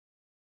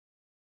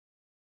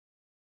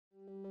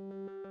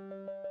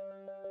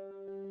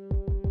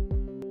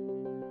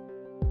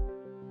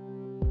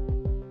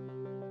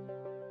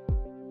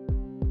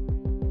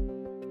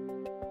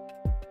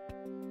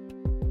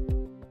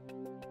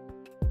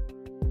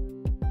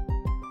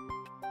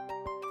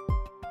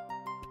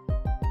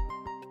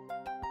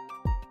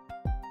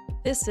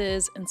This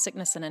is In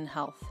Sickness and in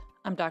Health.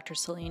 I'm Dr.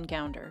 Céline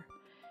Gounder.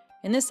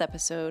 In this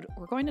episode,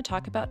 we're going to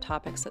talk about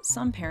topics that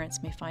some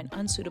parents may find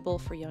unsuitable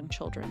for young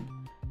children.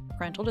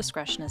 Parental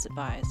discretion is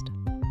advised.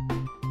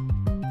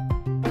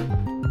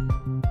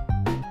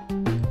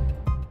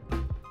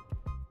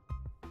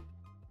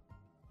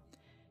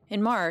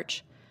 In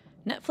March,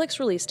 Netflix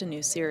released a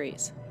new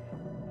series.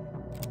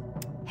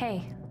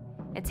 Hey,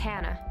 it's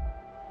Hannah.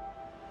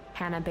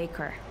 Hannah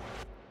Baker.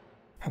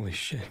 Holy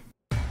shit.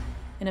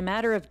 In a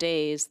matter of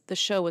days, the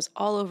show was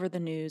all over the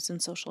news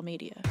and social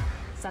media.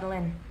 Settle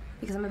in,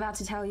 because I'm about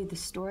to tell you the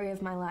story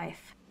of my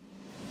life.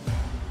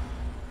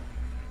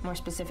 More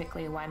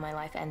specifically, why my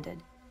life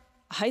ended.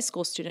 A high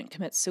school student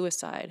commits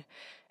suicide,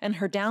 and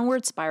her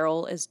downward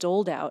spiral is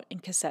doled out in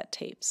cassette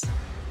tapes.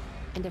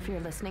 And if you're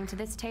listening to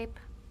this tape,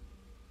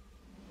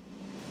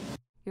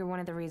 you're one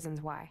of the reasons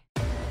why.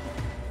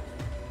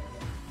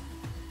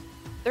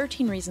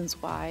 13 Reasons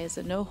Why is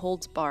a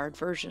no-holds-barred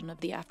version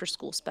of the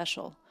after-school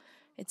special.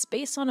 It's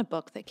based on a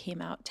book that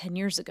came out 10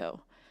 years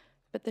ago,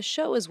 but the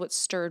show is what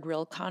stirred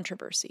real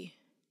controversy.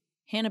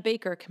 Hannah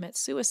Baker commits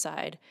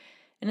suicide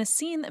in a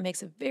scene that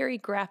makes a very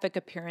graphic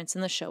appearance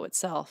in the show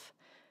itself,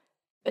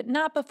 but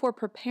not before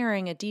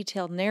preparing a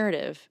detailed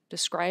narrative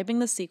describing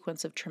the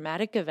sequence of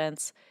traumatic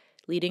events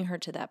leading her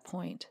to that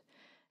point,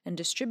 and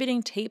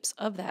distributing tapes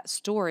of that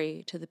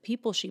story to the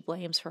people she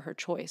blames for her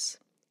choice.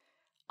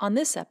 On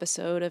this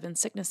episode of In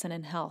Sickness and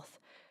in Health,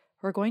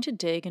 we're going to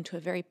dig into a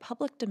very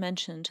public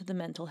dimension to the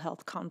mental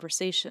health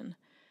conversation,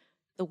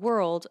 the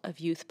world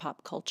of youth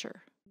pop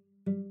culture.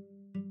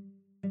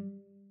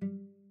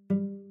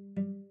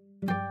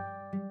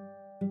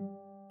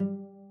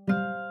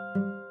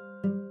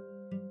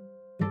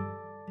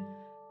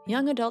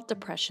 Young adult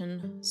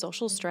depression,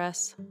 social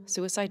stress,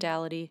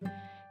 suicidality,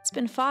 it's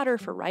been fodder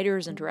for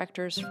writers and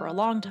directors for a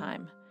long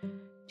time.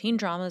 Teen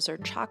dramas are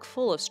chock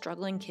full of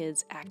struggling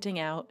kids acting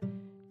out,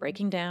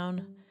 breaking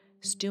down,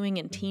 stewing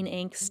in teen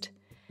angst.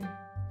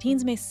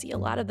 Teens may see a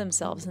lot of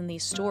themselves in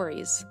these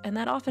stories, and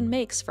that often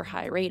makes for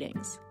high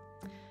ratings.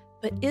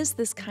 But is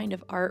this kind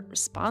of art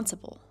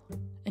responsible?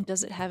 And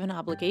does it have an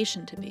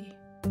obligation to be?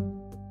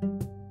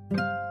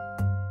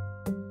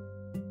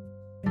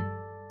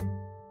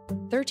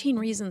 "13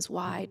 Reasons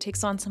Why"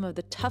 takes on some of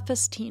the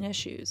toughest teen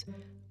issues: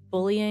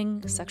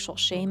 bullying, sexual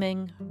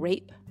shaming,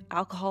 rape,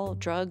 alcohol,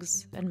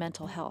 drugs, and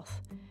mental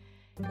health.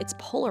 It's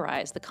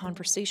polarized the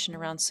conversation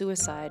around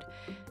suicide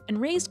and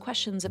raised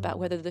questions about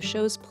whether the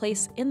show's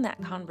place in that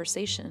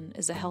conversation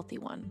is a healthy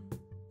one.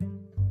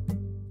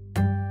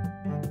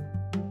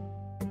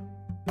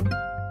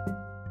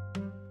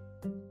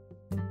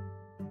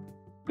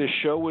 The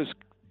show was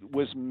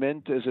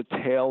meant as a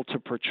tale to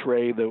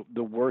portray the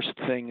worst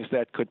things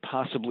that could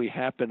possibly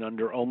happen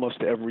under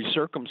almost every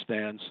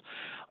circumstance,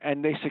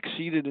 and they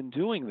succeeded in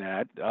doing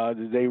that.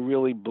 They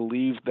really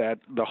believed that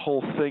the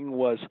whole thing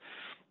was,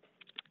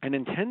 and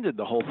intended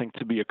the whole thing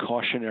to be, a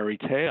cautionary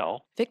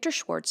tale. Victor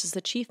Schwartz is the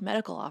chief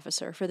medical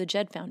officer for the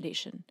JED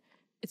Foundation.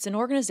 It's an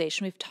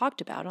organization we've talked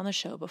about on the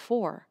show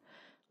before,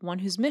 one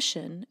whose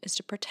mission is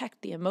to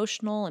protect the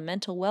emotional and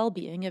mental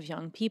well-being of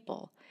young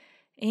people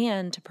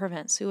and to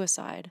prevent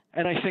suicide.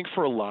 And I think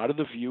for a lot of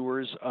the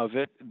viewers of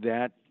it,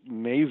 that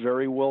may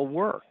very well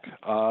work.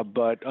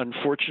 But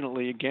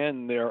unfortunately,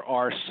 again, there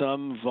are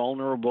some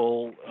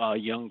vulnerable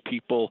young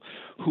people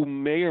who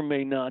may or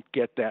may not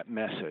get that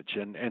message.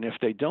 And if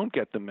they don't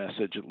get the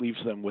message, it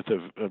leaves them with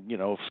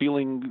a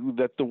feeling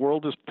that the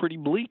world is pretty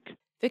bleak.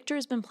 Victor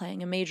has been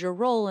playing a major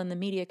role in the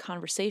media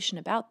conversation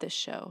about this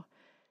show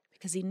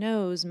because he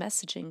knows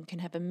messaging can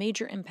have a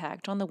major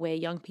impact on the way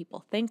young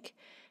people think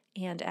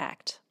and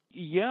act.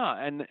 Yeah,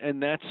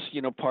 and that's,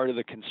 part of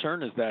the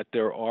concern is that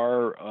there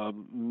are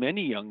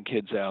many young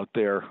kids out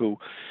there who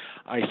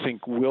I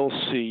think will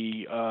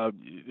see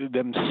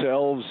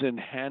themselves in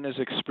Hannah's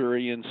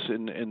experience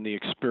and the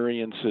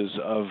experiences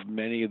of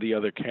many of the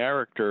other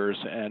characters.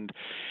 And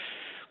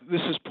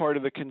this is part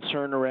of the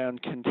concern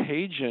around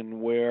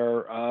contagion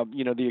where,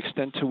 the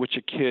extent to which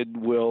a kid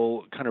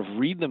will kind of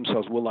read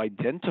themselves, will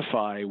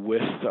identify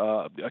with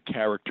a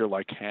character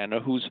like Hannah,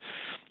 who's,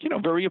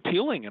 very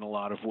appealing in a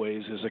lot of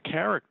ways as a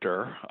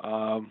character,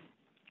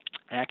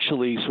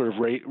 actually sort of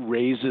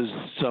raises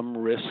some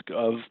risk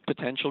of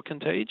potential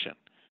contagion.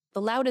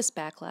 The loudest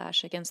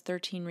backlash against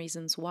 13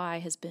 Reasons Why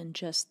has been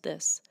just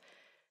this,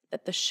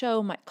 that the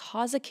show might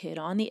cause a kid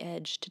on the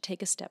edge to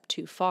take a step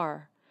too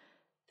far.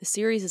 The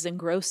series is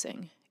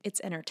engrossing,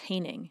 it's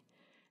entertaining,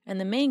 and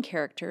the main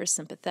character is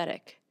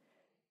sympathetic.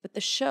 But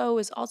the show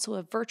is also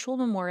a virtual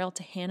memorial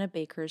to Hannah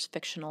Baker's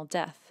fictional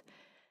death,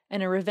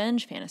 and a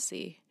revenge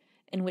fantasy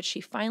in which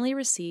she finally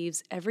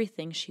receives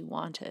everything she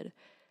wanted: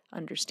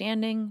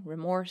 understanding,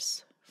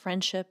 remorse,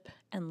 friendship,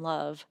 and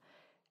love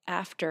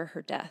after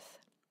her death.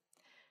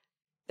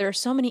 There are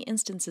so many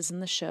instances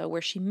in the show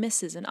where she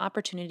misses an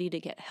opportunity to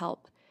get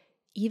help,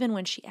 even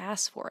when she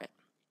asks for it.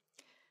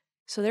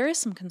 So there is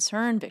some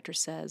concern, Victor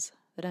says,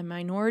 that a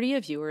minority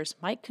of viewers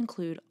might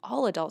conclude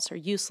all adults are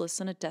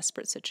useless in a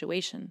desperate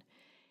situation,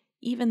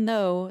 even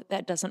though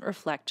that doesn't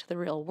reflect the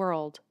real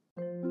world.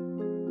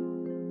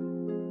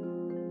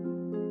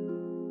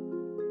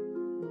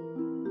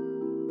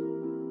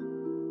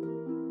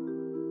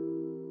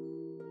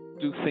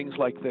 do things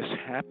like this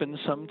happen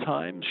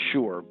sometimes?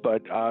 Sure,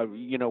 but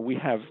we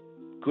have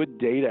good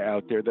data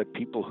out there that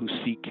people who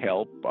seek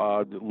help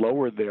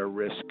lower their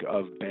risk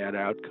of bad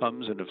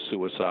outcomes and of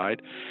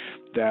suicide.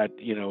 That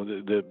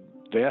the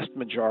vast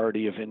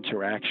majority of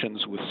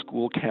interactions with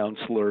school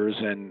counselors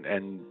and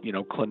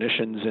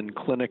clinicians in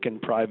clinic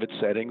and private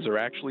settings are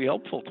actually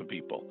helpful to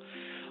people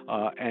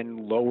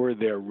and lower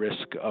their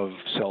risk of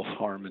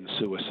self-harm and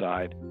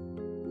suicide.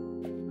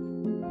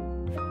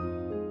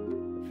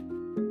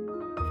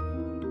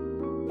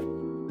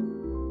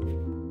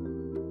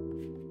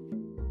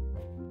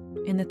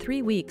 In the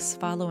 3 weeks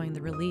following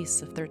the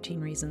release of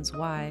 13 Reasons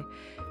Why,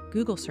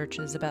 Google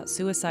searches about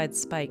suicide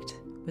spiked,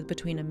 with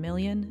between 1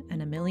 million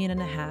and 1.5 million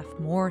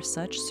more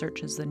such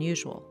searches than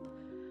usual.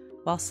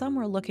 While some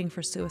were looking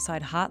for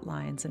suicide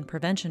hotlines and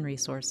prevention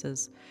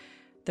resources,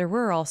 there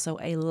were also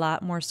a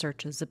lot more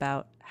searches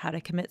about how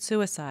to commit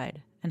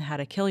suicide and how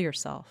to kill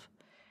yourself.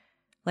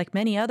 Like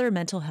many other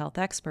mental health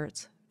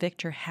experts,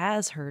 Victor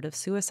has heard of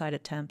suicide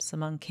attempts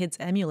among kids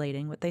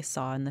emulating what they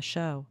saw in the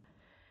show.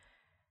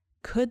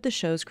 Could the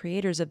show's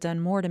creators have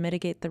done more to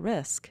mitigate the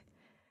risk?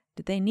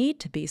 Did they need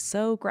to be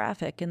so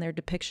graphic in their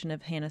depiction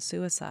of Hannah's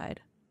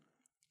suicide?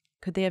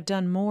 Could they have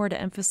done more to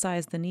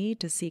emphasize the need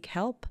to seek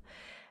help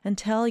and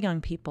tell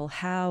young people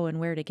how and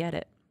where to get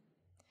it?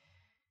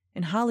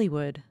 In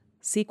Hollywood,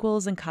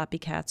 sequels and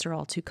copycats are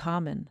all too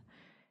common.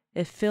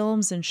 If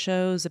films and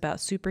shows about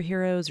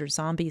superheroes or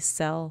zombies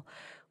sell,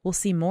 we'll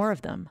see more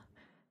of them.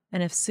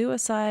 And if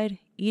suicide,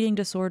 eating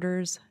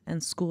disorders,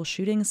 and school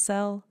shootings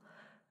sell,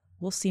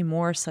 we'll see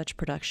more such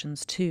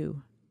productions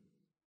too.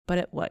 But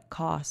at what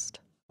cost?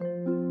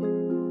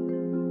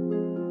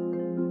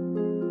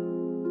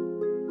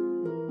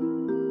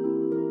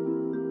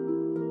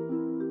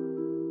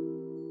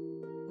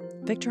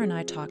 Victor and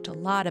I talked a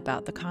lot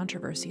about the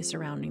controversy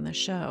surrounding the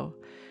show.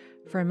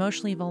 For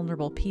emotionally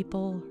vulnerable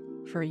people,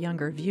 for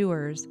younger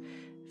viewers,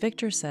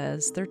 Victor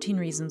says 13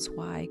 Reasons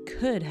Why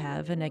could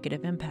have a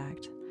negative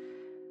impact.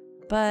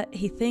 But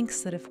he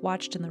thinks that if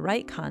watched in the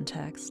right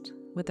context,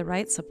 with the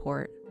right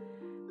support,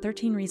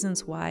 13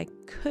 Reasons Why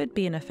could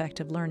be an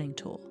effective learning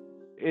tool.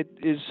 It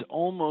is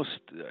almost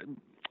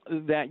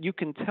that you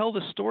can tell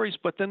the stories,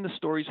 but then the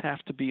stories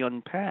have to be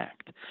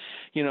unpacked.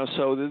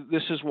 So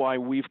this is why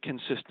we've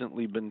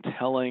consistently been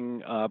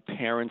telling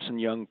parents and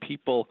young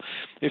people,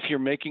 if you're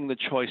making the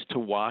choice to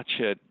watch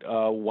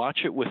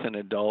it with an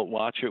adult,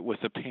 watch it with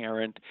a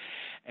parent,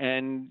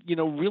 and,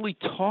 really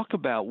talk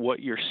about what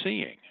you're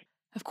seeing.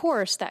 Of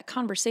course, that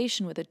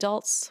conversation with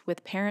adults,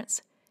 with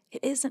parents,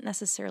 it isn't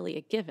necessarily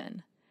a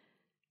given.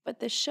 But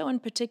this show in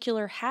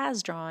particular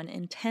has drawn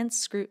intense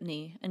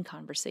scrutiny and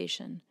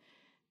conversation.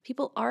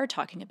 People are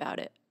talking about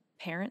it.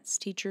 Parents,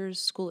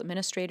 teachers, school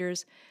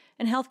administrators,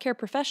 and healthcare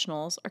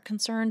professionals are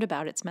concerned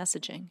about its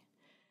messaging.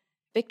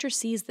 Victor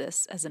sees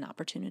this as an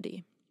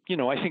opportunity.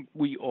 I think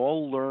we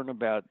all learn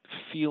about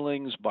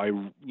feelings by,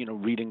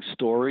 reading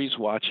stories,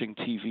 watching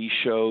TV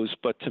shows,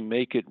 but to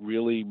make it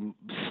really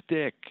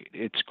stick,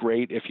 it's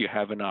great if you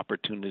have an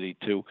opportunity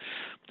to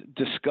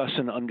discuss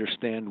and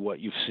understand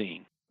what you've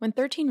seen. When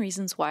 13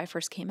 Reasons Why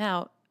first came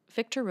out,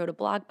 Victor wrote a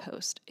blog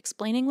post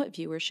explaining what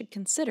viewers should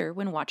consider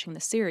when watching the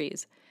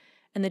series,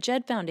 and the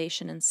Jed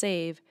Foundation and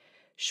SAVE,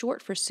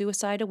 short for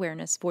Suicide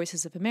Awareness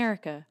Voices of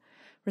America,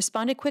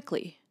 responded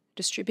quickly,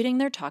 distributing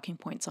their talking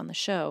points on the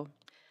show.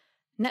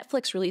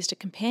 Netflix released a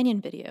companion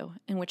video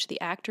in which the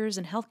actors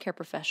and healthcare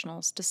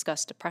professionals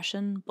discussed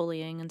depression,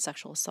 bullying, and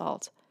sexual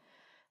assault.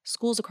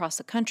 Schools across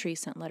the country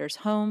sent letters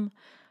home,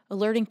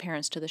 alerting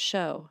parents to the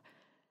show,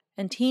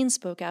 and teens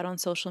spoke out on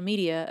social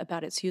media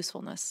about its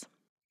usefulness.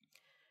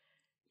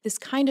 This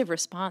kind of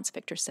response,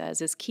 Victor says,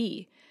 is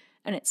key,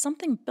 and it's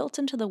something built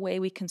into the way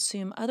we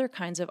consume other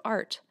kinds of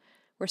art,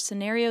 where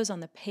scenarios on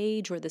the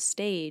page or the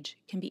stage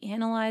can be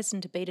analyzed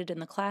and debated in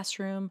the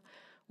classroom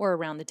or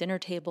around the dinner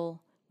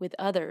table with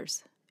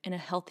others in a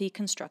healthy,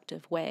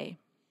 constructive way.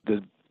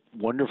 The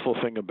wonderful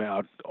thing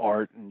about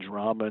art and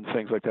drama and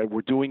things like that,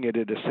 we're doing it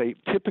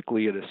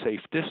typically at a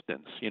safe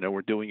distance.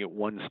 We're doing it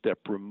one step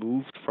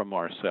removed from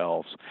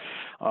ourselves.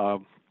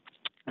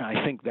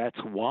 I think that's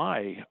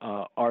why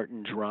art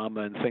and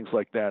drama and things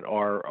like that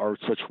are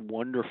such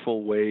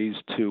wonderful ways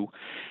to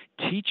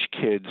teach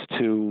kids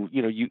to,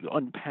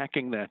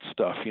 unpacking that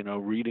stuff,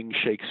 reading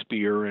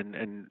Shakespeare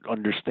and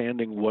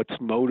understanding what's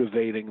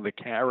motivating the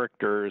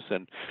characters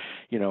and,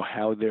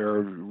 how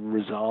they're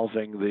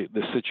resolving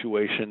the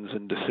situations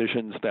and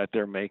decisions that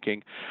they're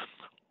making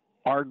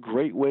are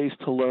great ways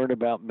to learn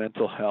about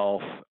mental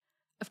health.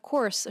 Of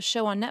course, a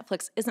show on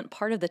Netflix isn't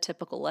part of the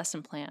typical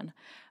lesson plan.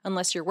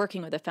 Unless you're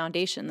working with a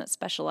foundation that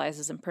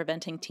specializes in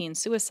preventing teen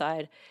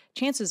suicide,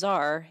 chances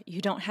are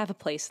you don't have a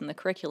place in the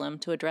curriculum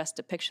to address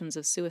depictions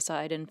of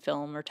suicide in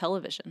film or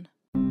television.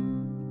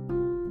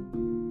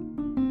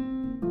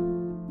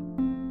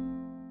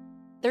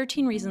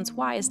 13 Reasons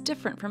Why is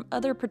different from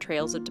other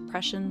portrayals of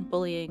depression,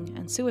 bullying,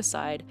 and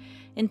suicide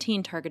in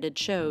teen-targeted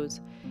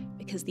shows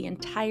because the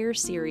entire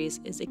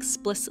series is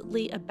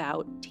explicitly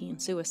about teen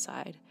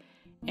suicide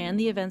and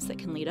the events that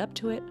can lead up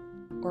to it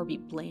or be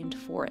blamed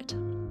for it.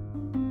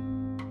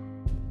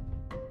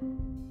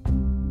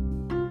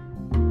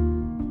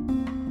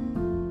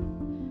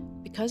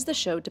 Because the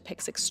show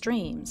depicts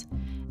extremes,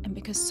 and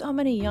because so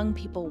many young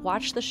people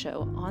watch the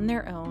show on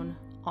their own,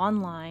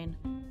 online,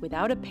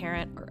 without a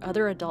parent or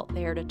other adult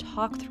there to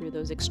talk through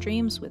those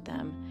extremes with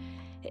them,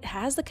 it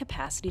has the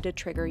capacity to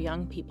trigger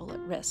young people at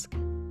risk.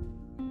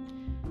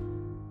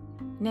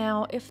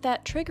 Now, if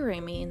that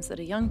triggering means that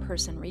a young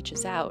person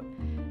reaches out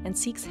and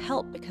seeks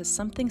help because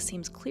something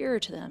seems clearer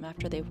to them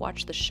after they've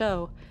watched the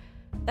show,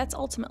 that's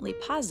ultimately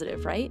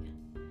positive, right?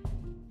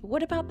 But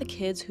what about the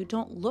kids who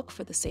don't look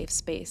for the safe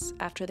space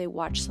after they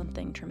watch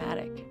something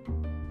traumatic?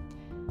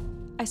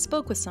 I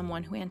spoke with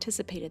someone who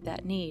anticipated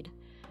that need,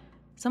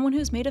 someone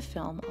who's made a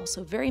film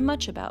also very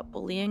much about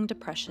bullying,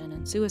 depression,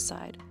 and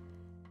suicide,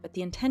 but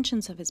the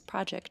intentions of his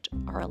project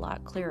are a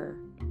lot clearer.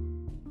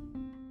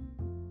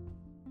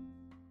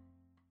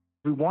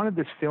 We wanted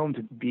this film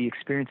to be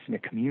experienced in a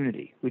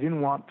community. We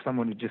didn't want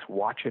someone to just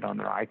watch it on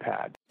their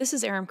iPad. This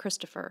is Erahm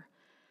Christopher.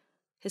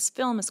 His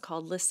film is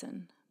called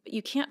Listen, but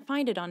you can't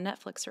find it on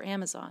Netflix or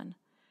Amazon.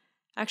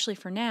 Actually,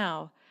 for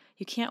now,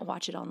 you can't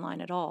watch it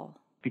online at all.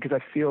 Because I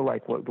feel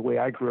like the way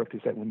I grew up is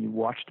that when you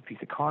watched a piece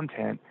of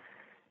content,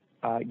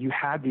 you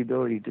had the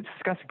ability to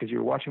discuss it because you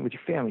were watching with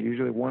your family.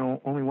 Usually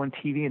only one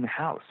TV in the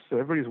house, so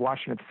everybody's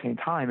watching at the same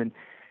time,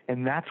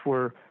 and that's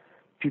where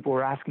people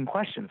were asking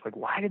questions like,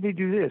 why did they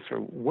do this, or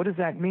what does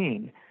that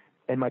mean?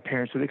 And my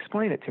parents would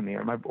explain it to me,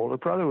 or my older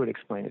brother would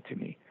explain it to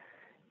me,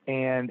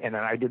 and then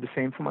I did the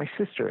same for my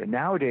sister. And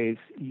nowadays,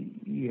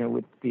 you know,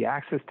 with the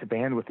access to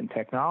bandwidth and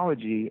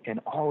technology and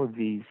all of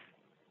these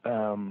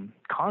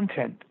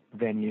content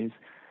venues,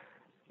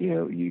 you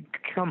know, you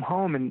come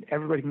home and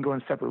everybody can go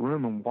in a separate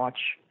room and watch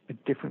a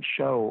different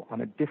show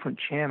on a different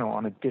channel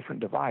on a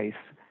different device,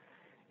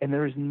 and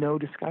there is no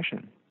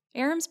discussion.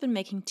 Eraham's been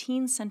making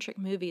teen-centric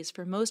movies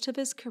for most of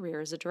his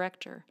career as a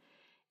director,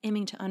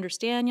 aiming to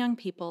understand young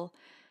people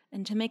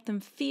and to make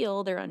them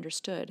feel they're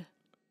understood,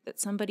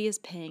 that somebody is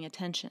paying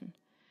attention.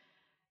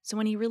 So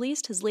when he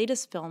released his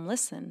latest film,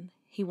 Listen,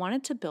 he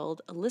wanted to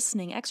build a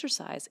listening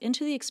exercise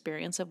into the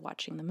experience of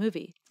watching the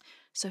movie.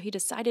 So he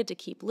decided to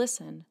keep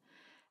Listen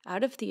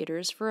out of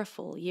theaters for a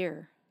full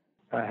year.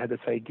 I had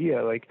this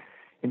idea, like,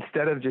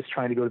 instead of just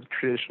trying to go the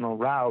traditional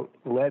route,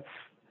 let's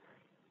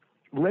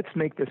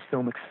make this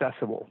film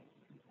accessible,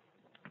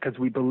 because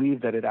we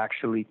believe that it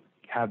actually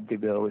had the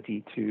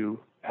ability to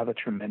have a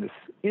tremendous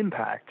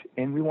impact,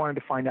 and we wanted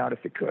to find out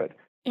if it could.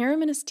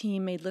 Erahm and his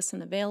team made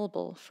Listen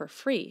available for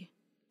free.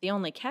 The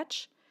only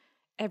catch?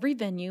 Every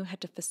venue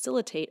had to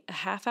facilitate a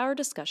half-hour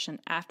discussion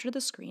after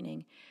the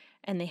screening,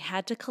 and they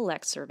had to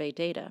collect survey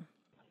data.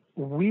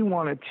 We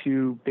wanted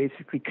to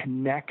basically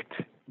connect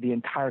the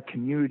entire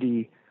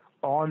community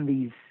on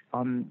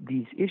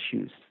these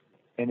issues,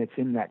 and it's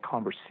in that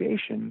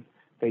conversation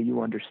that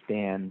you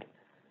understand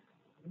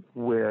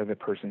where the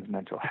person's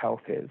mental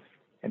health is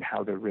and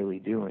how they're really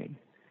doing.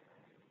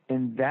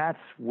 And that's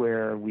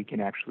where we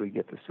can actually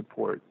get the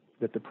support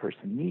that the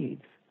person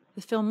needs.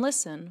 The film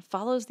Listen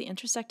follows the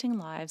intersecting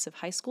lives of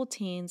high school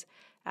teens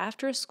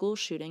after a school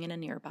shooting in a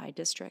nearby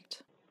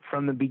district.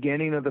 From the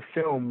beginning of the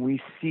film,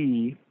 we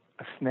see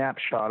a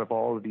snapshot of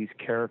all of these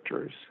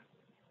characters.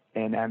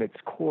 And at its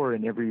core,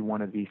 in every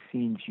one of these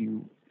scenes,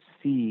 you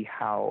see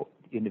how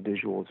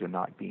individuals are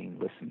not being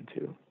listened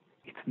to.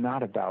 It's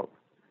not about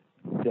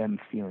them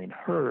feeling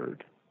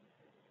heard.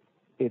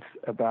 It's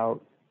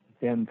about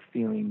them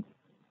feeling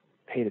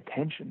paid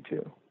attention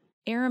to.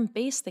 Erahm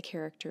based the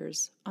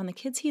characters on the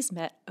kids he's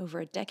met over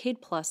a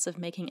decade plus of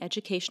making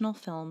educational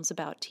films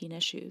about teen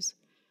issues,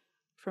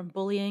 from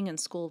bullying and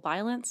school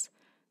violence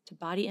to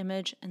body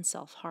image and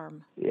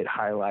self-harm. It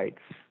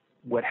highlights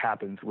what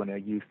happens when a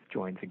youth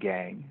joins a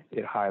gang.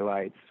 It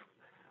highlights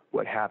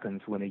what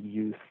happens when a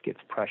youth gets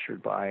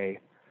pressured by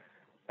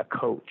a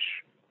coach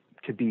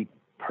to be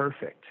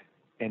perfect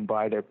and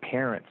by their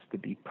parents to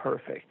be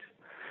perfect.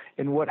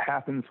 And what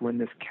happens when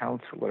this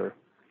counselor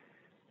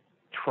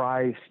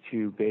tries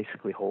to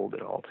basically hold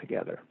it all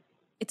together.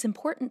 It's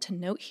important to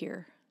note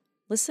here,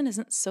 Listen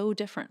isn't so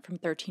different from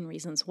 13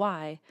 Reasons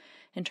Why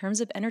in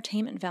terms of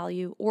entertainment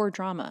value or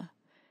drama.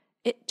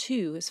 It,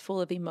 too, is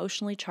full of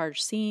emotionally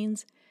charged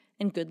scenes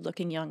and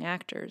good-looking young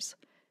actors.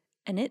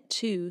 And it,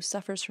 too,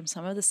 suffers from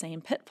some of the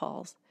same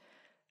pitfalls,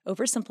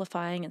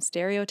 oversimplifying and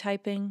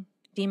stereotyping,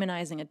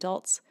 demonizing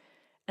adults,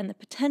 and the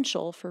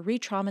potential for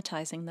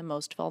re-traumatizing the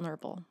most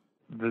vulnerable.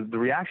 The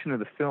reaction of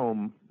the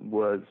film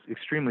was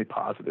extremely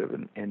positive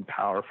and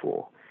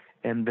powerful.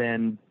 And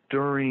then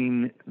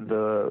during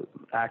the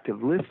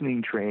active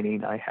listening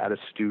training, I had a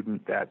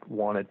student that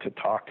wanted to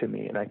talk to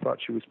me, and I thought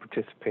she was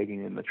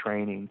participating in the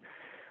training.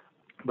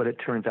 But it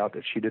turns out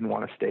that she didn't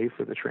want to stay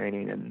for the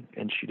training,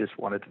 and she just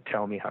wanted to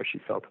tell me how she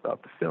felt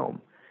about the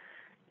film.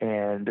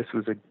 And this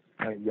was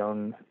a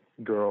young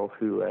girl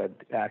who had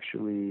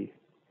actually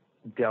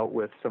dealt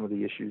with some of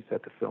the issues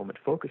that the film had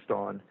focused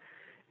on,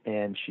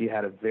 and she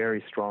had a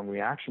very strong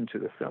reaction to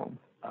the film.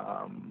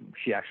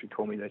 She actually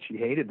told me that she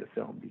hated the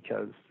film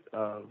because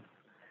of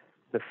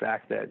the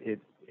fact that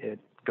it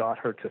got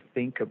her to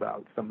think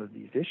about some of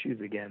these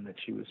issues again that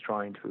she was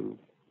trying to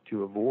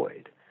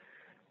avoid.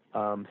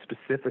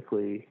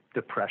 Specifically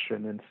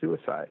depression and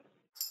suicide.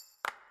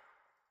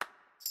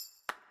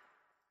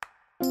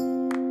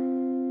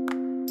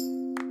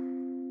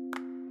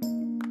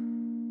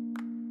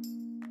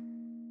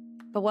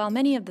 But while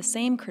many of the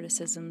same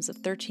criticisms of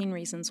 13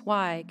 Reasons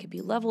Why could be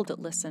leveled at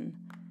Listen,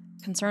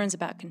 concerns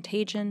about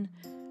contagion,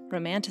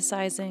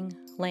 romanticizing,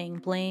 laying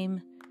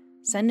blame,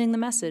 sending the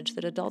message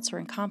that adults are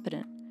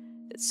incompetent,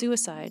 that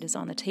suicide is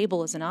on the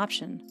table as an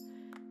option,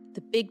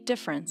 the big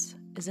difference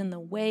is in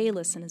the way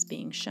Listen is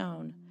being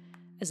shown,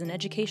 as an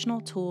educational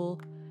tool,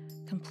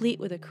 complete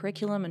with a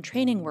curriculum and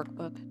training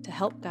workbook to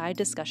help guide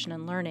discussion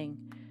and learning,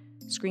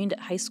 screened at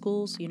high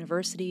schools,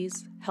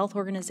 universities, health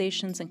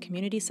organizations, and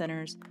community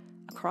centers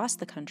across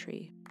the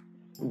country.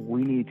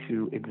 We need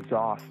to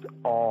exhaust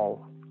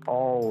all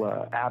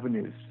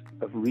avenues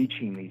of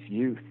reaching these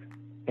youth.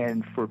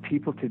 And for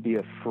people to be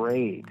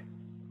afraid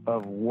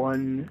of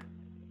one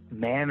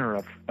manner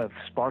of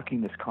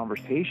sparking this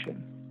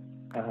conversation,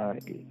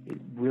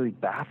 it really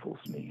baffles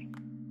me.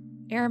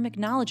 Erahm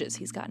acknowledges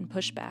he's gotten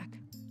pushback.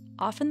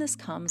 Often this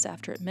comes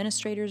after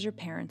administrators or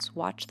parents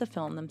watch the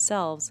film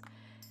themselves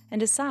and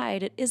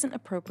decide it isn't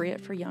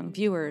appropriate for young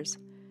viewers.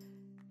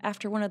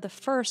 After one of the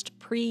first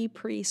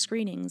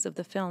pre-screenings of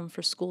the film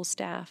for school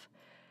staff,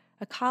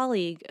 a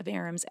colleague of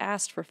Eraham's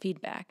asked for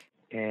feedback.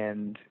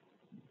 And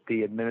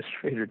the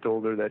administrator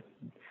told her that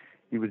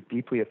he was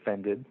deeply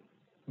offended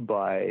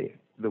by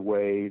the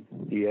way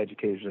the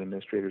education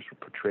administrators were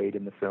portrayed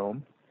in the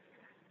film.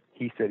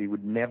 He said he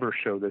would never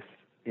show this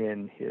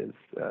in his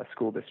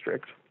school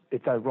district.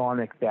 It's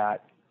ironic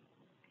that,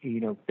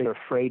 they're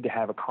afraid to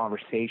have a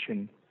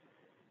conversation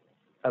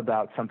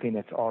about something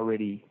that's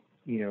already,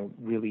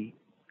 really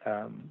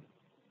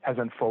has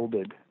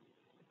unfolded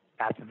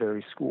at the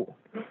very school.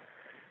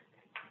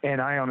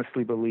 And I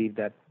honestly believe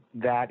that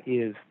that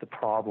is the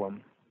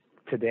problem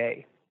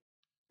today.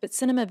 But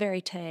cinema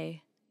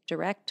verite,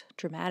 direct,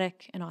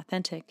 dramatic, and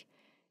authentic,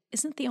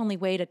 isn't the only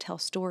way to tell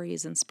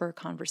stories and spur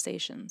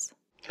conversations.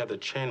 Heather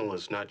Channel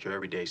is not your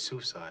everyday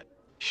suicide.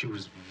 She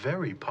was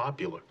very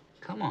popular.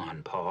 Come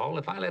on, Paul.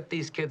 If I let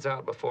these kids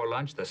out before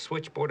lunch, the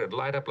switchboard would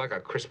light up like a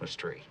Christmas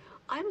tree.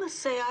 I must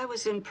say I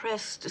was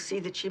impressed to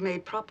see that she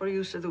made proper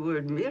use of the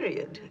word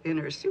myriad in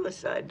her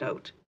suicide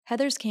note.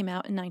 Heather's came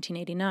out in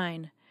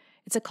 1989.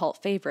 It's a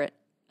cult favorite,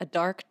 a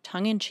dark,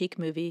 tongue-in-cheek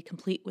movie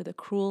complete with a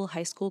cruel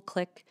high school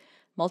clique,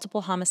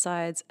 multiple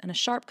homicides, and a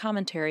sharp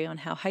commentary on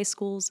how high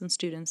schools and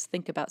students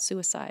think about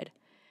suicide.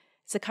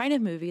 It's the kind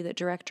of movie that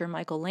director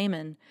Michael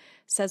Lehman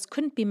says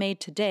couldn't be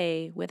made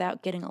today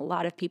without getting a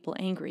lot of people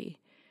angry,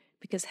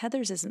 because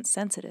Heather's isn't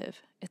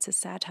sensitive, it's a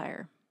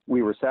satire.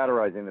 We were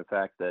satirizing the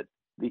fact that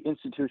the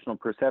institutional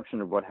perception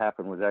of what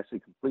happened was actually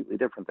completely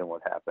different than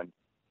what happened.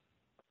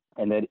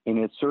 And that in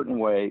a certain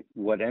way,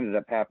 what ended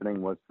up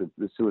happening was that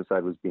the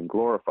suicide was being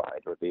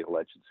glorified, or the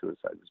alleged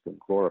suicide was being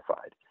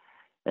glorified.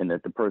 And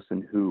that the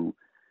person who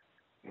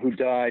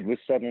died was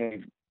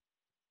suddenly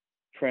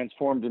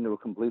transformed into a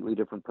completely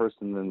different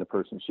person than the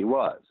person she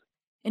was.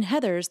 In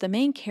Heather's, the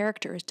main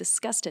character is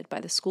disgusted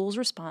by the school's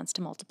response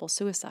to multiple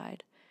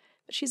suicide.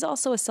 But she's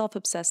also a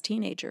self-obsessed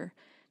teenager,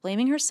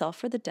 blaming herself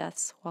for the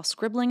deaths while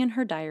scribbling in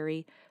her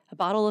diary, a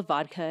bottle of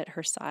vodka at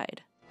her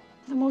side.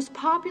 The most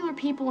popular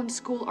people in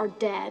school are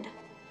dead.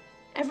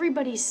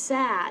 Everybody's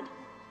sad,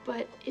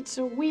 but it's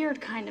a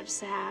weird kind of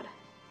sad.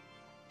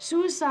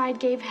 Suicide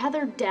gave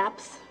Heather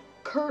depth,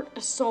 Kurt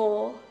a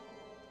soul,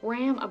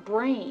 Ram a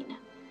brain.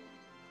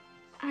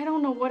 I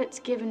don't know what it's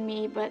given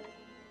me, but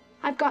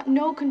I've got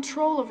no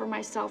control over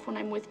myself when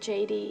I'm with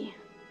JD.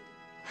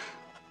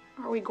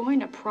 Are we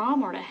going to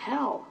prom or to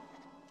hell?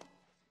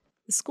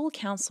 The school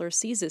counselor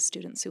seizes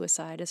student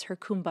suicide as her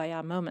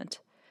kumbaya moment,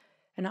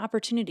 an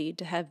opportunity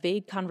to have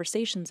vague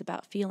conversations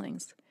about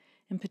feelings,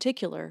 in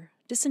particular,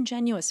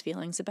 disingenuous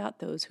feelings about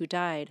those who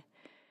died.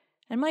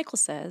 And Michael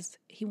says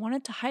he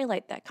wanted to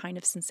highlight that kind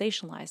of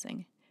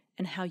sensationalizing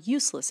and how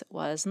useless it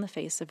was in the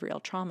face of real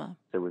trauma.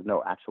 There was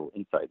no actual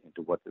insight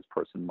into what this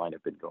person might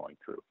have been going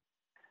through.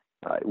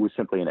 It was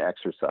simply an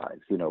exercise.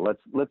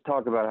 Let's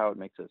talk about how it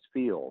makes us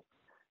feel.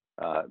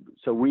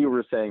 So we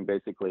were saying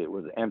basically it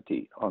was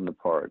empty on the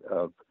part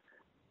of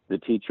the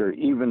teacher,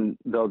 even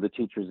though the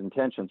teacher's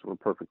intentions were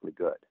perfectly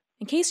good.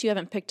 In case you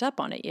haven't picked up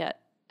on it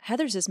yet,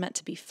 Heather's is meant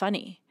to be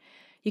funny.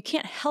 You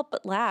can't help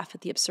but laugh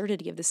at the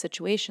absurdity of the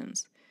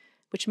situations,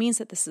 which means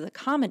that this is a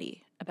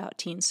comedy about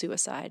teen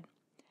suicide,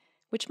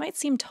 which might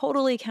seem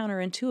totally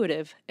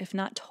counterintuitive, if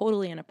not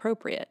totally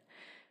inappropriate.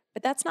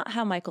 But that's not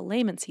how Michael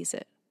Lehman sees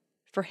it.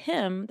 For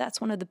him,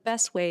 that's one of the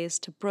best ways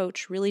to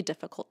broach really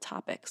difficult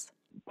topics.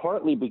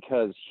 Partly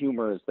because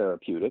humor is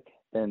therapeutic,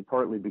 and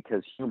partly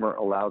because humor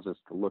allows us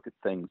to look at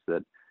things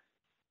that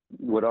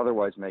would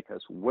otherwise make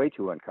us way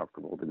too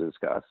uncomfortable to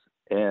discuss,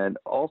 and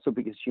also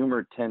because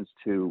humor tends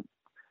to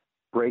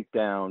break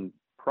down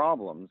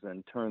problems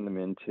and turn them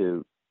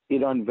into,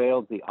 it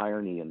unveils the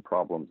irony in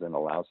problems and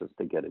allows us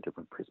to get a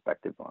different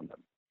perspective on them.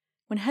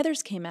 When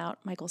Heather's came out,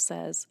 Michael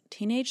says,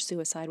 teenage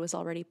suicide was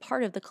already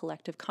part of the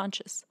collective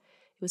conscious.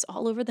 It was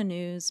all over the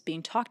news,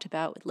 being talked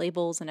about with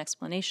labels and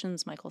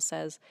explanations, Michael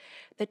says,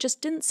 that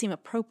just didn't seem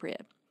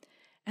appropriate.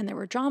 And there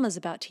were dramas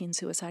about teen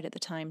suicide at the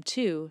time,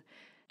 too,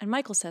 and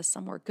Michael says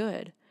some were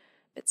good.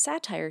 But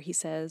satire, he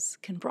says,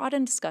 can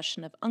broaden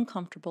discussion of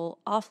uncomfortable,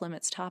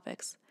 off-limits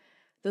topics.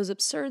 Those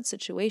absurd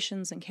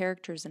situations and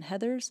characters in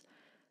Heathers,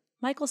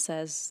 Michael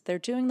says they're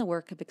doing the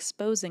work of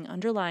exposing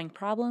underlying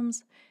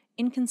problems,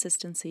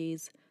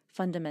 inconsistencies,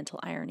 fundamental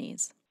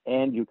ironies.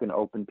 And you can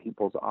open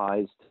people's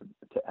eyes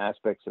to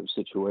aspects of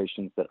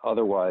situations that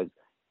otherwise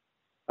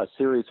a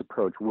serious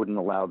approach wouldn't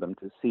allow them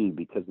to see,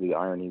 because the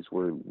ironies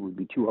would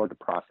be too hard to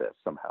process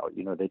somehow.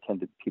 They tend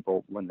to,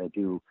 people, when they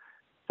do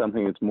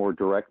something that's more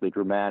directly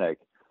dramatic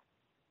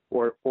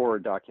or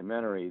a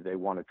documentary, they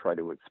want to try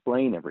to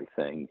explain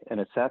everything. And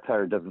a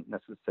satire doesn't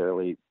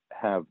necessarily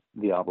have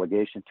the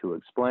obligation to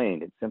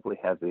explain. It simply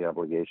has the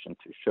obligation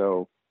to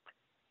show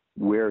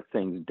where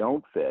things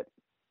don't fit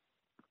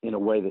in a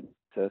way that's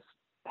just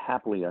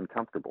happily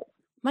uncomfortable.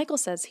 Michael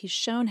says he's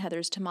shown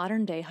Heathers to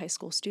modern-day high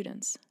school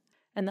students.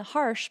 And the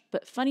harsh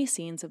but funny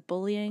scenes of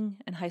bullying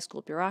and high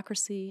school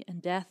bureaucracy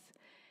and death,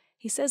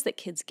 he says that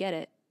kids get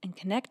it and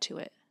connect to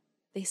it.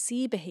 They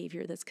see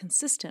behavior that's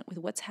consistent with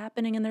what's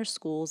happening in their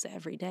schools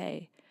every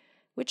day,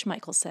 which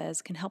Michael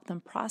says can help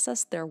them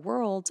process their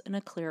worlds in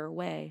a clearer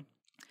way.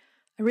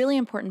 A really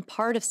important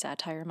part of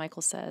satire,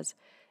 Michael says,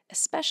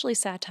 especially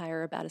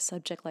satire about a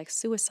subject like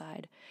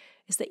suicide,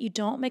 is that you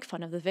don't make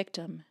fun of the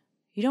victim.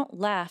 You don't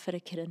laugh at a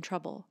kid in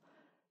trouble.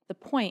 The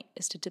point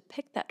is to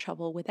depict that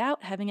trouble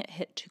without having it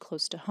hit too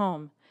close to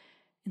home,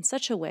 in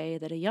such a way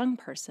that a young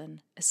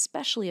person,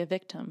 especially a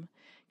victim,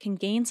 can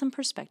gain some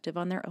perspective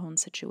on their own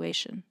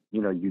situation.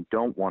 You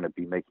don't want to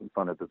be making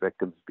fun of the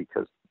victims,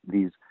 because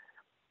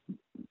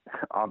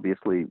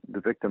obviously the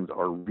victims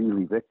are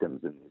really victims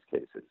in these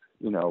cases,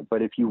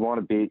 but if you want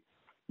to be,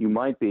 you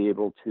might be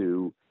able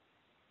to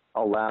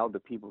allow the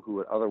people who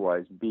would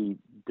otherwise be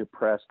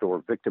depressed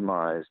or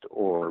victimized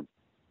or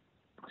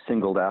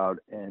singled out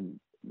and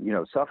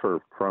suffer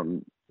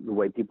from the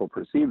way people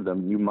perceive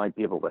them. You might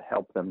be able to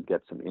help them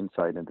get some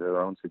insight into their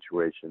own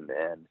situation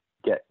and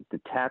get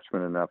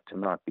detachment enough to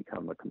not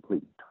become a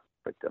complete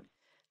victim.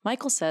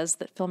 Michael says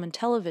that film and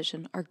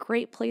television are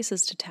great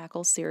places to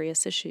tackle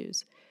serious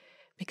issues,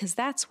 because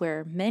that's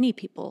where many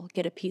people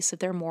get a piece of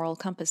their moral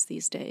compass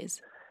these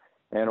days.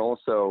 And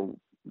also,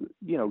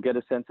 get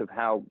a sense of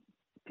how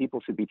people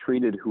should be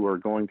treated who are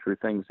going through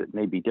things that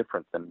may be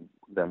different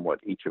than what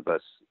each of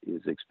us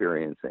is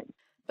experiencing.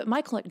 But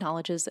Michael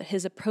acknowledges that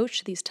his approach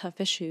to these tough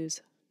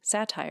issues,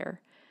 satire,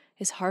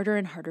 is harder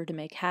and harder to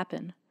make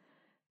happen.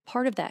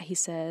 Part of that, he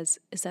says,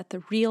 is that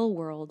the real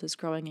world is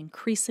growing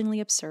increasingly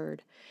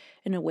absurd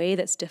in a way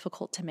that's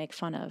difficult to make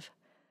fun of.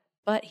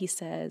 But, he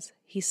says,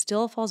 he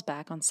still falls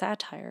back on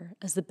satire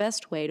as the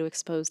best way to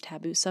expose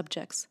taboo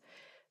subjects,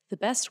 the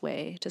best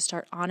way to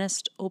start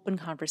honest, open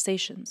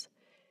conversations.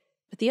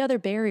 But the other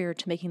barrier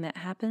to making that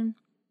happen,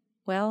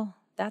 well,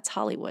 that's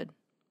Hollywood.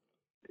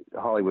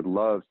 Hollywood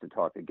loves to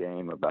talk a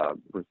game about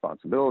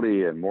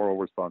responsibility and moral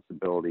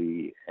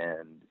responsibility,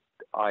 and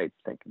I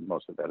think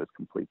most of that is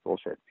complete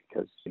bullshit,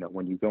 because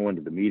when you go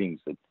into the meetings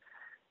that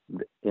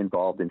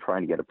involved in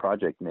trying to get a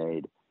project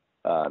made,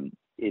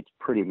 it's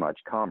pretty much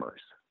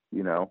commerce,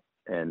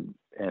 and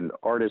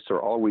artists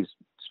are always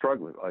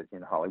struggling.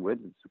 In Hollywood,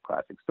 it's a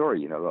classic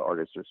story. The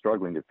artists are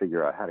struggling to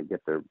figure out how to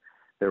get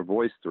their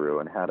voice through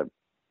and how to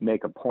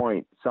make a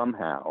point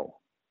somehow,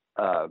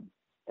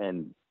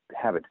 and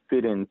have it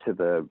fit into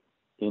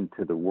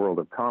the world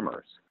of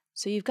commerce.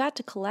 So you've got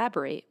to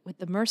collaborate with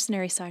the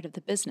mercenary side of the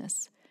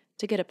business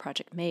to get a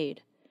project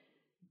made.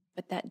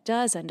 But that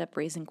does end up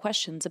raising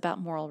questions about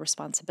moral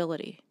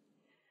responsibility.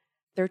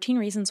 13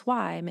 Reasons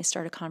Why may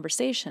start a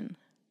conversation,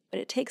 but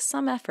it takes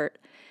some effort,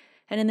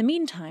 and in the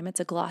meantime, it's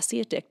a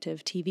glossy,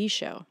 addictive TV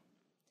show.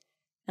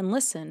 And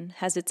Listen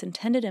has its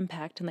intended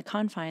impact in the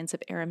confines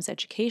of Erham's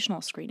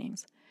educational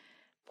screenings.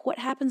 But what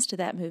happens to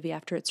that movie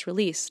after it's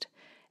released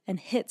and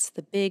hits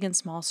the big and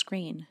small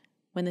screen,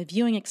 when the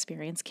viewing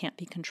experience can't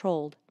be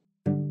controlled?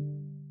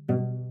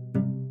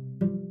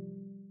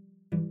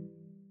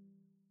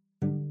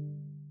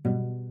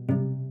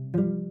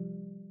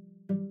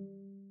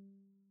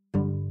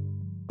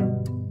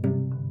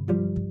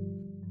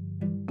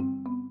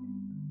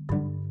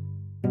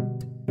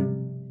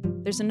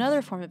 There's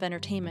another form of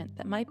entertainment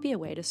that might be a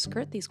way to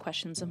skirt these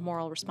questions of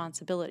moral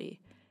responsibility.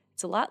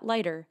 It's a lot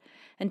lighter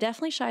and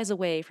definitely shies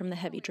away from the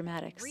heavy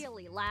dramatics.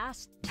 Really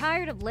last?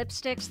 Tired of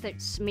lipsticks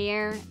that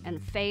smear and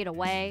fade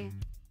away?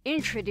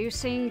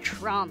 Introducing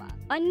Trauma,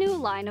 a new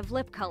line of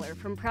lip color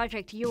from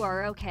Project You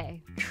Are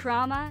Okay.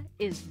 Trauma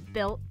is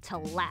built to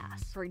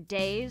last for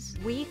days,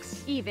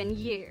 weeks, even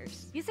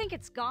years. You think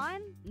it's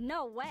gone?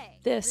 No way.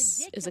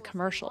 This is a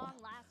commercial,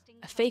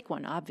 a fake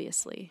one,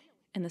 obviously,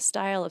 in the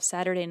style of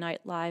Saturday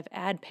Night Live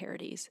ad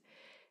parodies.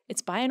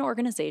 It's by an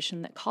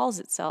organization that calls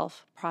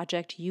itself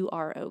Project You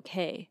Are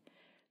Okay.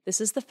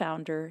 This is the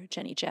founder,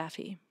 Jenny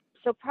Jaffe.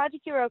 So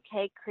Project You Are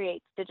Okay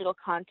creates digital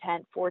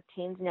content for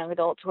teens and young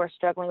adults who are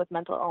struggling with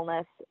mental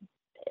illness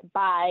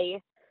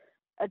by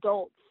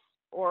adults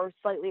or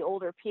slightly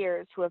older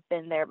peers who have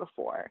been there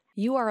before.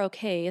 You Are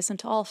Okay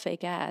isn't all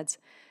fake ads,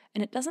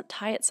 and it doesn't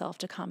tie itself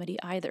to comedy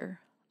either,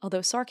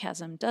 although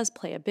sarcasm does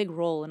play a big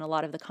role in a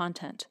lot of the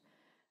content.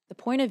 The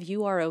point of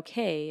You Are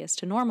Okay is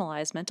to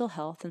normalize mental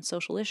health and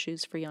social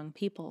issues for young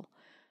people,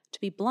 to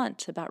be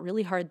blunt about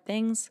really hard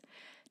things,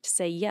 to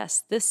say,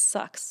 yes, this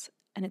sucks,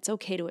 and it's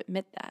okay to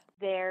admit that.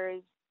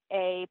 There's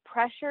a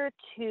pressure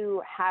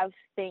to have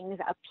things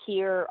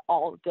appear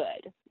all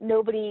good.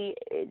 Nobody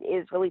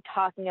is really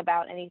talking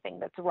about anything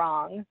that's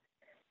wrong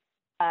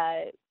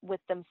with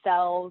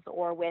themselves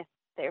or with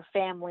their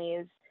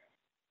families.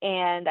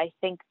 And I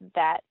think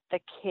that the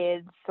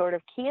kids sort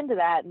of key into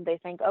that, and they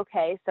think,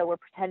 okay, so we're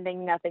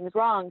pretending nothing's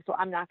wrong, so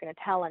I'm not going to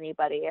tell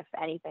anybody if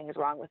anything is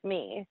wrong with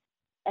me.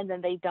 And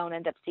then they don't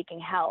end up seeking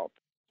help.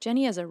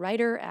 Jenny is a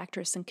writer,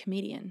 actress, and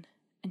comedian,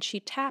 and she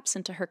taps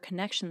into her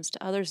connections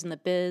to others in the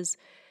biz,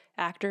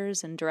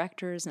 actors and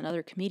directors and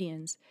other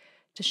comedians,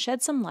 to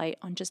shed some light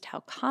on just how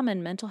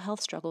common mental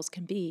health struggles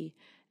can be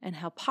and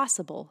how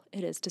possible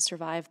it is to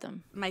survive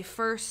them. My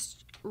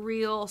first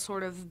real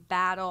sort of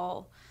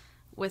battle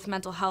with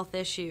mental health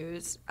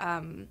issues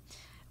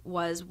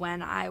was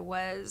when I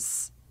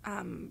was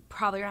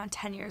probably around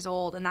 10 years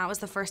old, and that was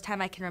the first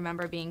time I can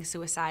remember being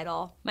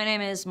suicidal. My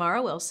name is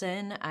Mara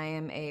Wilson. I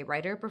am a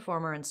writer,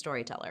 performer, and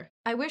storyteller.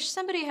 I wish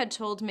somebody had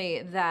told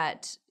me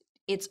that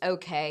it's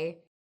okay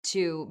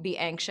to be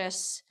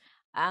anxious,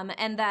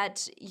 and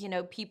that,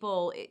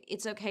 people,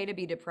 it's okay to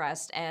be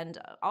depressed, and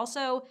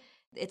also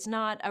it's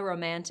not a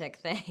romantic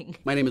thing.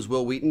 My name is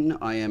Will Wheaton.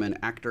 I am an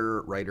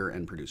actor, writer,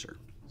 and producer.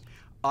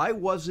 I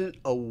wasn't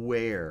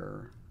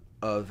aware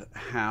of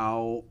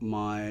how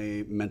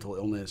my mental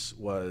illness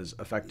was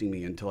affecting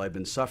me until I'd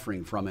been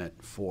suffering from it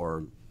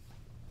for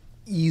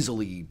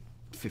easily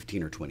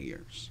 15 or 20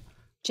 years.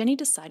 Jenny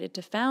decided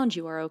to found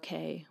You Are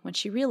Okay when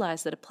she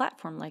realized that a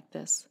platform like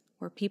this,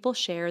 where people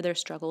share their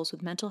struggles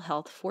with mental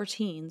health for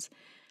teens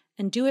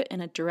and do it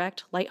in a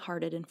direct,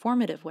 lighthearted,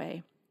 informative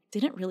way,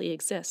 didn't really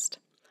exist.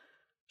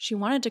 She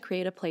wanted to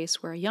create a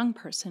place where a young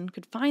person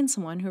could find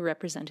someone who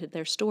represented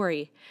their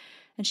story,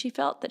 and she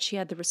felt that she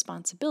had the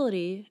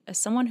responsibility, as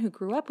someone who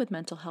grew up with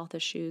mental health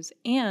issues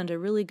and a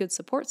really good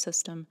support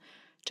system,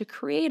 to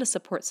create a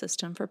support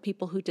system for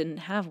people who didn't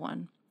have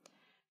one.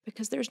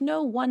 Because there's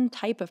no one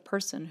type of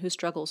person who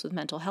struggles with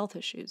mental health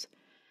issues,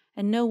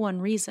 and no one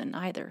reason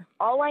either.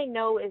 All I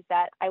know is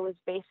that I was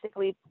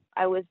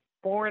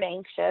born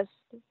anxious.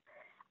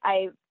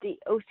 The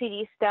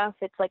OCD stuff,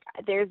 it's like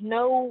there's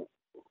no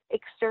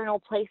external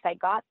place I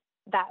got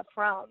that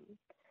from.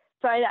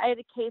 So I had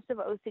a case of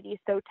OCD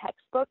So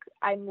textbook.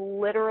 I'm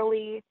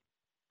literally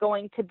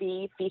going to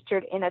be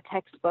featured in a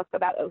textbook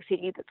about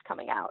OCD that's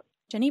coming out.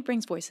 Jenny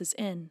brings voices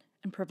in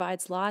and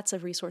provides lots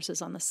of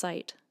resources on the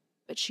site,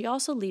 but she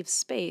also leaves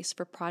space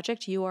for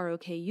Project You Are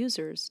Okay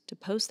users to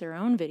post their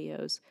own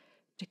videos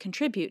to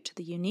contribute to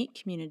the unique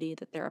community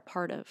that they're a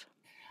part of.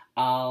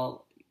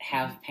 I'll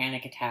have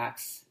panic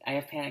attacks. I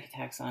have panic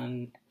attacks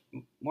on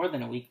more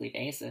than a weekly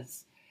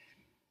basis.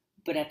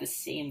 But at the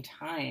same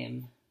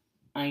time,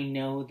 I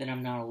know that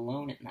I'm not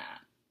alone in that.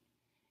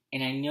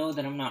 And I know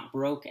that I'm not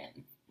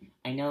broken.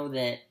 I know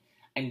that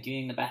I'm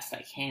doing the best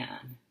I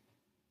can.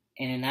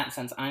 And in that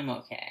sense, I'm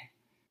okay.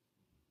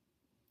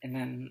 And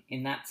then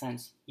in that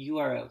sense, you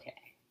are okay.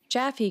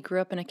 Jaffe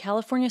grew up in a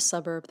California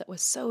suburb that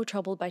was so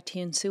troubled by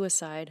teen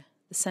suicide,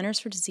 the Centers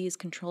for Disease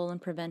Control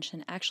and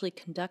Prevention actually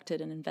conducted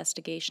an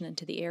investigation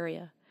into the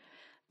area.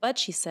 But,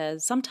 she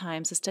says,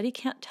 sometimes a study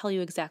can't tell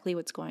you exactly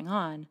what's going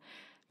on,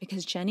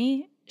 because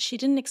Jenny, she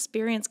didn't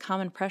experience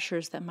common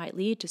pressures that might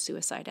lead to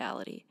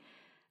suicidality,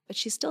 but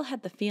she still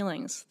had the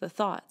feelings, the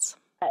thoughts.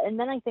 And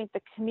then I think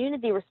the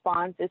community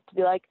response is to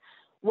be like,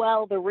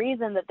 well, the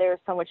reason that there's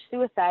so much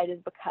suicide is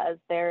because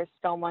there's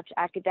so much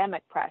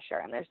academic pressure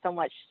and there's so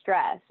much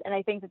stress. And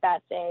I think that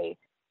that's a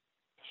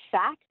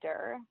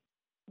factor,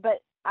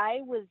 but I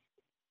was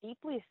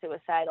deeply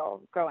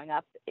suicidal growing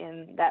up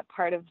in that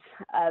part of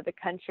the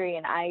country,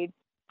 and I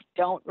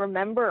don't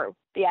remember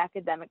the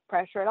academic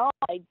pressure at all.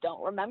 I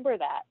don't remember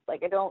that.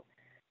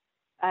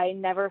 I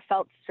never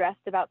felt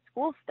stressed about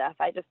school stuff.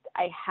 I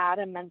had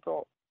a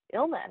mental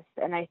illness,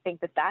 and I think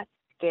that that's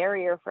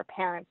scarier for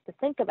parents to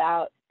think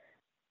about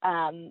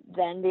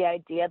than the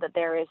idea that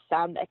there is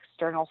some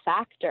external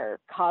factor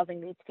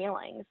causing these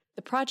feelings.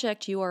 The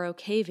Project You Are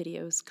Okay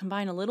videos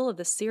combine a little of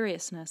the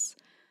seriousness,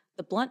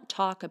 the blunt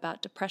talk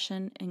about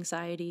depression,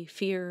 anxiety,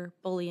 fear,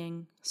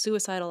 bullying,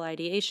 suicidal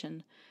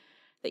ideation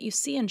that you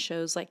see in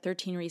shows like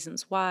 13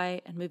 Reasons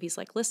Why and movies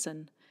like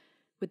Listen,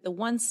 with the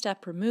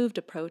one-step removed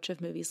approach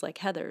of movies like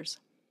Heathers.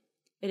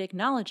 It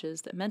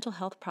acknowledges that mental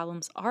health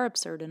problems are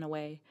absurd in a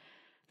way.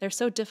 They're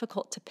so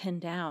difficult to pin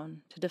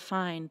down, to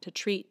define, to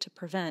treat, to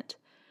prevent.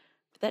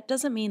 But that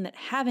doesn't mean that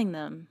having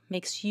them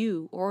makes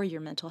you or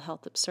your mental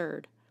health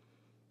absurd.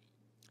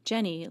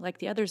 Jenny, like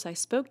the others I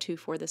spoke to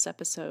for this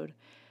episode,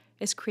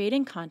 is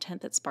creating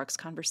content that sparks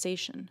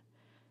conversation.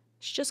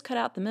 She just cut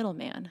out the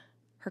middleman.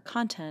 Her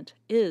content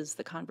is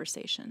the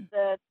conversation.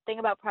 The thing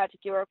about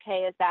Project You Are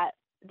Okay is that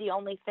the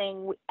only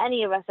thing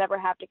any of us ever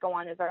have to go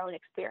on is our own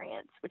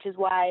experience, which is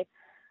why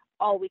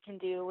all we can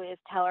do is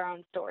tell our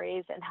own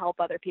stories and help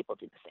other people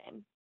do the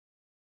same.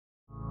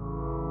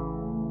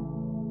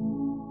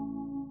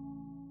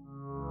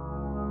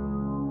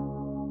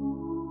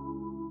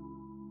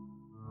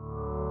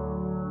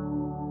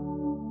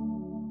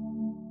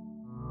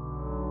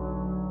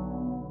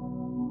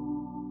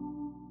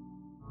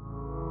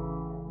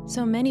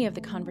 So many of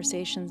the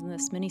conversations in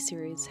this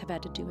miniseries have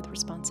had to do with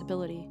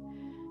responsibility,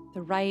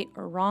 the right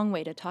or wrong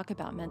way to talk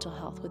about mental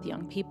health with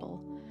young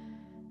people.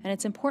 And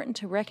it's important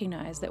to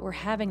recognize that we're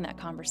having that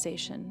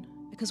conversation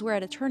because we're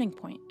at a turning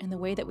point in the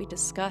way that we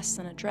discuss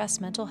and address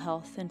mental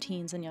health in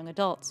teens and young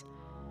adults.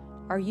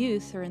 Our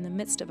youth are in the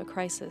midst of a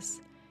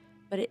crisis,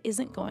 but it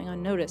isn't going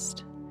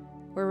unnoticed.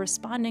 We're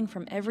responding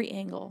from every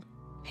angle.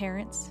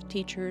 Parents,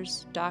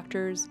 teachers,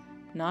 doctors,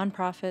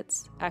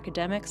 nonprofits,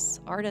 academics,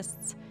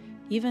 artists,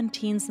 even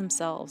teens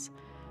themselves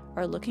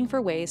are looking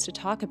for ways to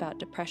talk about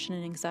depression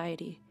and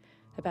anxiety,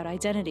 about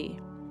identity,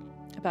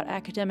 about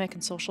academic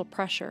and social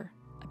pressure,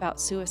 about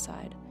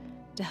suicide,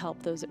 to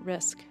help those at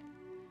risk.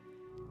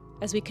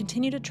 As we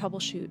continue to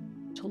troubleshoot,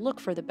 to look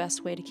for the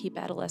best way to keep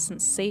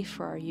adolescents safe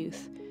for our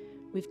youth,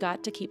 we've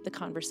got to keep the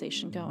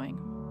conversation going.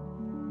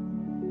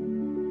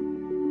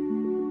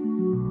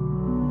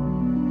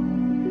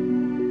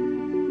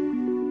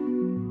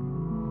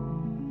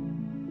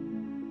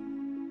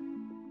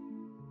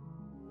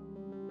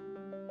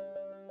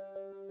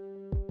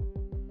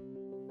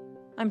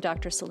 I'm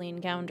Dr.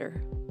 Céline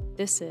Gounder.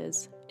 This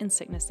is In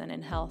Sickness and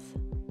in Health.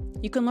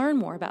 You can learn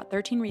more about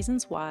 13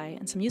 Reasons Why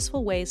and some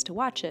useful ways to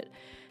watch it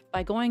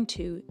by going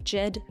to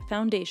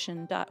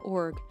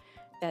jedfoundation.org.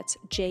 That's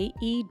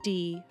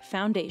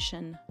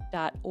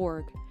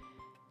jedfoundation.org.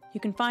 You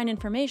can find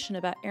information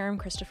about Erahm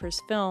Christopher's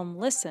film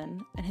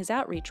Listen and his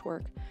outreach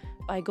work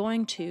by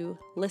going to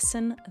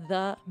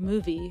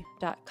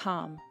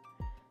listenthemovie.com.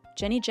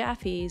 Jenny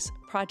Jaffe's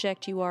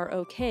Project You Are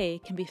OK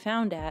can be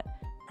found at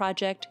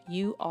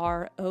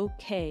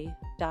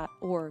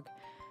projectyouareok.org.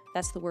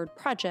 That's the word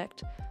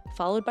project,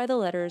 followed by the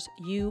letters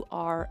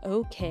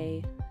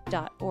yourok.org.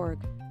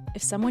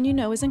 If someone you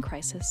know is in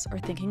crisis or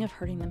thinking of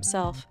hurting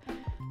themselves,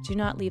 do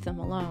not leave them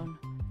alone.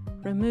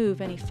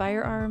 Remove any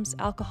firearms,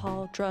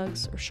 alcohol,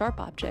 drugs, or sharp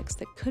objects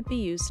that could be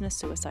used in a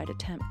suicide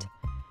attempt.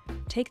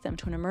 Take them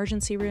to an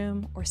emergency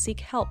room or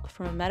seek help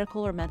from a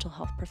medical or mental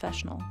health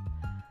professional.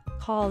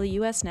 Call the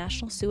U.S.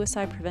 National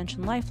Suicide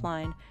Prevention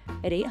Lifeline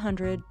at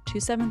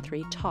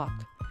 800-273-TALK.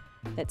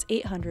 That's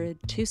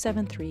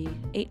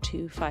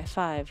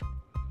 800-273-8255.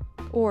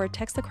 Or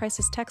text the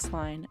crisis text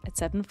line at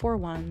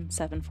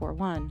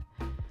 741-741.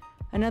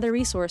 Another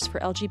resource for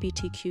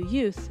LGBTQ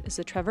youth is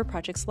the Trevor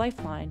Project's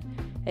Lifeline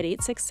at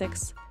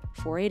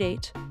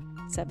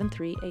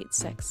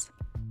 866-488-7386.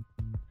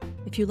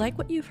 If you like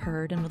what you've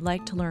heard and would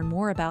like to learn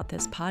more about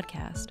this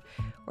podcast,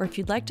 or if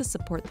you'd like to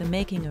support the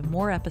making of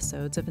more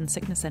episodes of In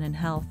Sickness and in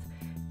Health,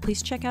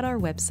 please check out our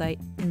website,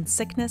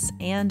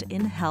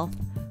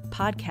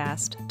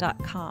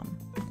 insicknessandinhealthpodcast.com.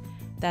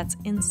 That's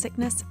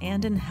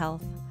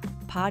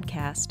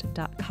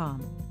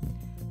insicknessandinhealthpodcast.com.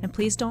 And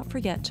please don't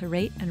forget to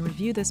rate and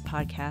review this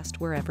podcast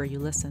wherever you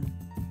listen.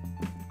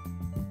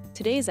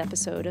 Today's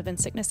episode of In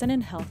Sickness and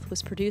in Health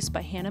was produced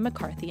by Hannah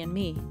McCarthy and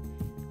me.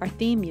 Our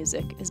theme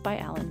music is by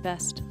Alan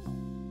Vest.